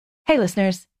Hey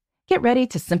listeners, get ready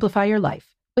to simplify your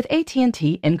life with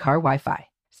AT&T in-car Wi-Fi.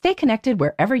 Stay connected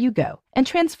wherever you go and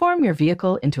transform your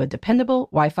vehicle into a dependable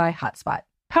Wi-Fi hotspot.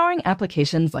 Powering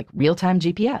applications like real-time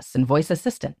GPS and voice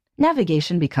assistant,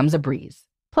 navigation becomes a breeze.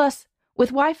 Plus,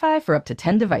 with Wi-Fi for up to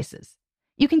 10 devices,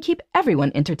 you can keep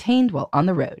everyone entertained while on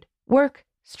the road, work,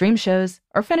 stream shows,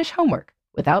 or finish homework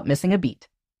without missing a beat.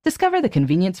 Discover the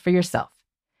convenience for yourself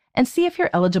and see if you're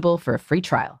eligible for a free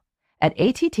trial at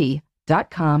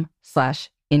att.com/in-car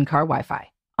Wi-Fi.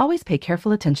 Always pay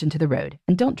careful attention to the road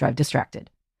and don't drive distracted.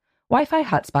 Wi-Fi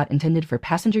hotspot intended for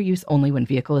passenger use only when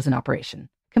vehicle is in operation.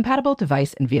 Compatible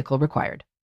device and vehicle required.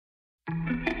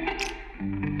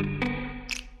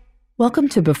 Welcome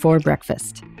to Before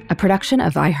Breakfast, a production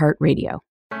of iHeartRadio.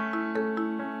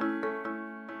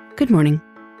 Good morning.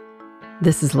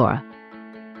 This is Laura.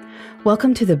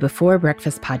 Welcome to the Before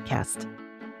Breakfast podcast.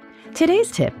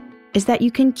 Today's tip is that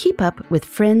you can keep up with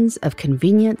friends of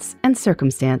convenience and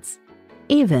circumstance,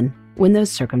 even when those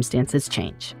circumstances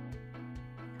change.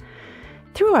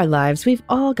 Through our lives, we've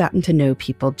all gotten to know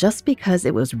people just because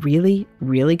it was really,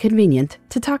 really convenient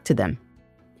to talk to them.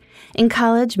 In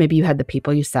college, maybe you had the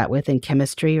people you sat with in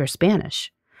chemistry or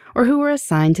Spanish, or who were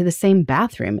assigned to the same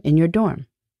bathroom in your dorm.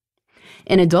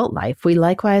 In adult life, we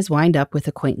likewise wind up with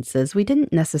acquaintances we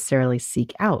didn't necessarily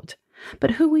seek out,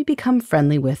 but who we become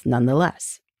friendly with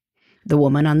nonetheless. The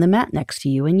woman on the mat next to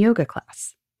you in yoga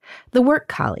class. The work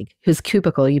colleague whose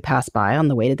cubicle you pass by on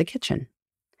the way to the kitchen.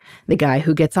 The guy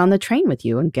who gets on the train with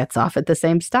you and gets off at the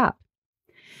same stop.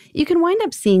 You can wind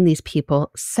up seeing these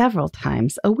people several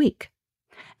times a week.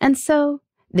 And so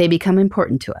they become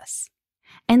important to us.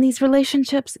 And these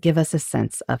relationships give us a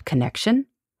sense of connection,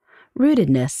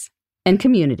 rootedness, and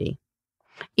community,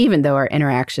 even though our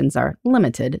interactions are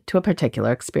limited to a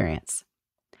particular experience.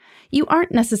 You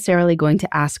aren't necessarily going to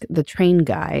ask the train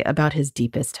guy about his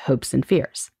deepest hopes and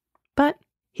fears, but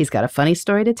he's got a funny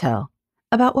story to tell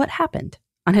about what happened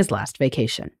on his last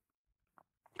vacation.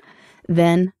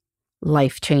 Then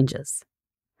life changes.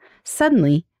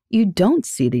 Suddenly, you don't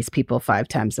see these people 5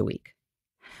 times a week.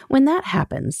 When that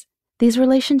happens, these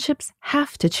relationships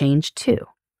have to change too,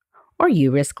 or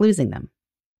you risk losing them.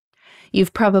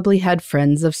 You've probably had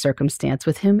friends of circumstance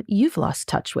with whom you've lost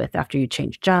touch with after you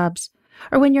changed jobs,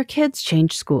 or when your kids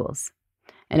changed schools.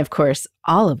 And of course,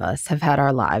 all of us have had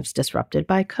our lives disrupted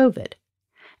by COVID.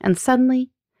 And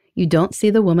suddenly, you don't see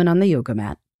the woman on the yoga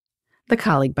mat, the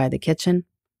colleague by the kitchen,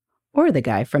 or the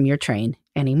guy from your train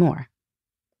anymore.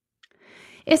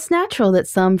 It's natural that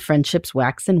some friendships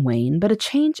wax and wane, but a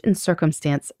change in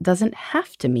circumstance doesn't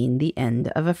have to mean the end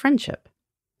of a friendship.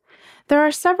 There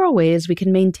are several ways we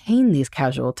can maintain these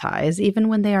casual ties even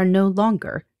when they are no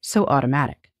longer so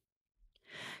automatic.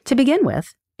 To begin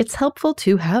with, it's helpful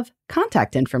to have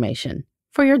contact information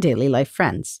for your daily life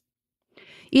friends.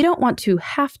 You don't want to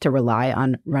have to rely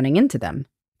on running into them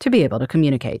to be able to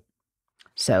communicate.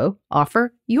 So,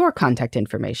 offer your contact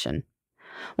information.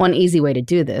 One easy way to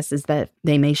do this is that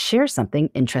they may share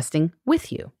something interesting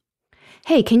with you.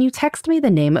 Hey, can you text me the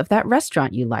name of that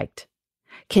restaurant you liked?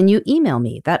 Can you email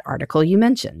me that article you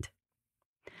mentioned?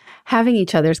 Having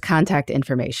each other's contact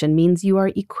information means you are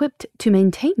equipped to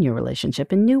maintain your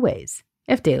relationship in new ways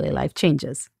if daily life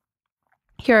changes.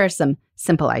 Here are some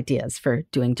simple ideas for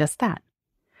doing just that.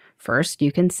 First,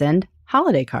 you can send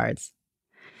holiday cards.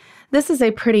 This is a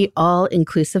pretty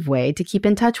all-inclusive way to keep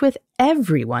in touch with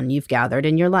everyone you've gathered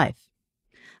in your life.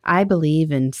 I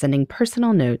believe in sending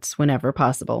personal notes whenever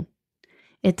possible.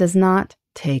 It does not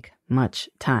take much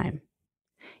time.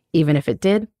 Even if it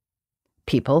did,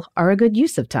 people are a good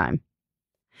use of time.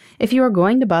 If you are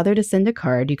going to bother to send a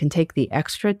card, you can take the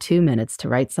extra 2 minutes to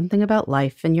write something about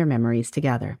life and your memories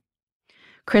together.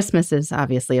 Christmas is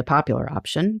obviously a popular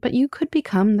option, but you could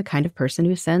become the kind of person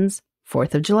who sends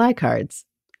 4th of July cards.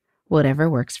 Whatever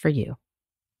works for you.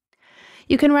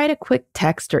 You can write a quick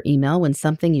text or email when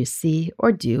something you see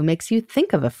or do makes you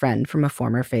think of a friend from a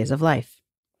former phase of life.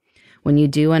 When you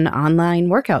do an online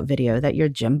workout video that your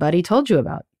gym buddy told you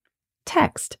about,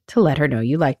 text to let her know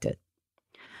you liked it.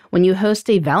 When you host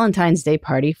a Valentine's Day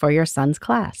party for your son's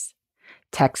class,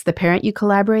 text the parent you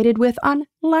collaborated with on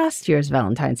last year's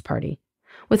Valentine's party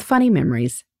with funny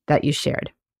memories that you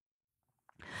shared.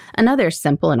 Another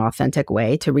simple and authentic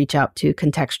way to reach out to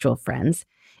contextual friends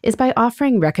is by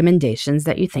offering recommendations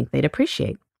that you think they'd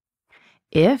appreciate.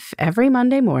 If every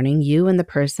Monday morning you and the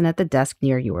person at the desk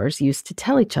near yours used to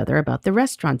tell each other about the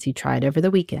restaurants you tried over the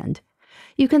weekend,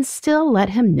 you can still let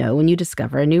him know when you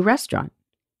discover a new restaurant,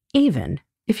 even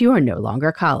if you are no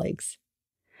longer colleagues.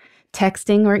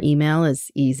 Texting or email is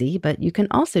easy, but you can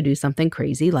also do something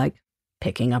crazy like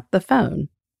picking up the phone.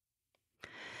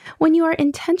 When you are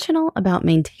intentional about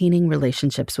maintaining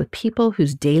relationships with people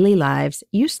whose daily lives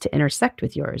used to intersect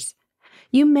with yours,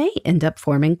 you may end up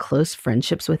forming close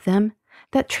friendships with them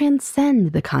that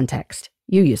transcend the context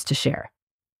you used to share.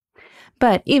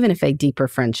 But even if a deeper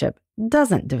friendship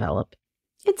doesn't develop,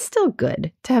 it's still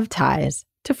good to have ties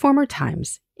to former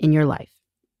times in your life.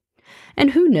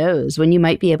 And who knows when you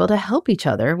might be able to help each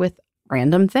other with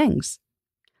random things.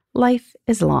 Life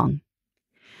is long.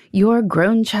 Your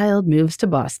grown child moves to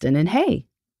Boston, and hey,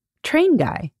 train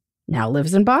guy now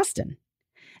lives in Boston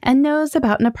and knows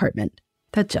about an apartment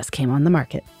that just came on the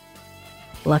market.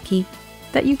 Lucky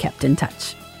that you kept in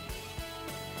touch.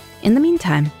 In the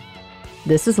meantime,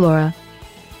 this is Laura.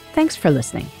 Thanks for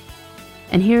listening.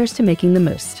 And here's to making the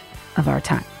most of our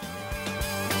time.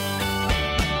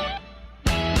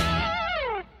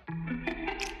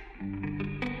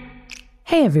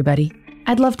 Hey, everybody.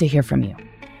 I'd love to hear from you.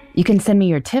 You can send me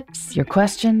your tips, your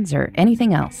questions, or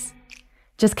anything else.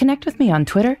 Just connect with me on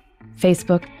Twitter,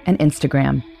 Facebook, and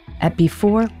Instagram at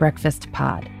Before Breakfast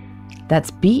Pod.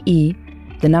 That's BE,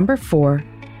 the number 4,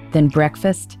 then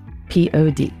breakfast,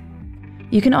 POD.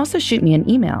 You can also shoot me an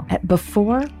email at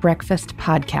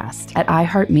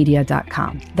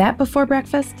beforebreakfastpodcast@iheartmedia.com. That Before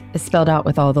Breakfast is spelled out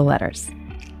with all the letters.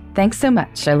 Thanks so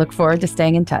much. I look forward to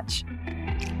staying in touch.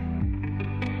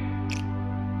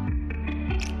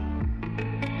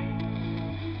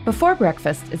 Before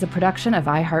Breakfast is a production of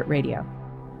iHeartRadio.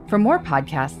 For more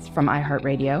podcasts from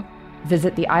iHeartRadio,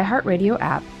 visit the iHeartRadio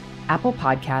app, Apple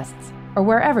Podcasts, or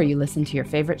wherever you listen to your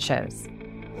favorite shows.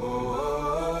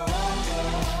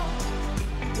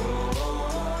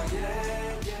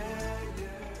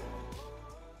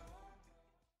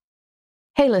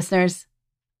 Hey listeners,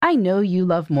 I know you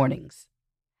love mornings.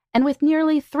 And with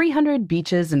nearly 300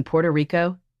 beaches in Puerto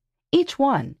Rico, each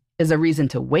one is a reason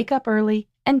to wake up early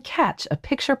and catch a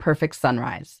picture-perfect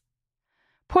sunrise.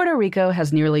 Puerto Rico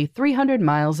has nearly 300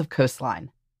 miles of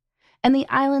coastline, and the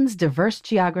island's diverse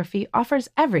geography offers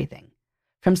everything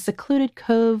from secluded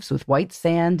coves with white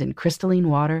sand and crystalline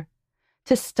water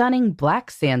to stunning black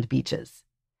sand beaches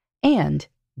and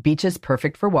beaches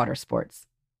perfect for water sports.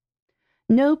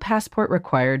 No passport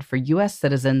required for U.S.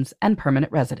 citizens and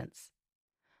permanent residents.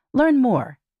 Learn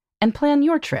more and plan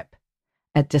your trip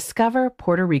at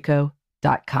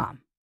discoverpuertorico.com.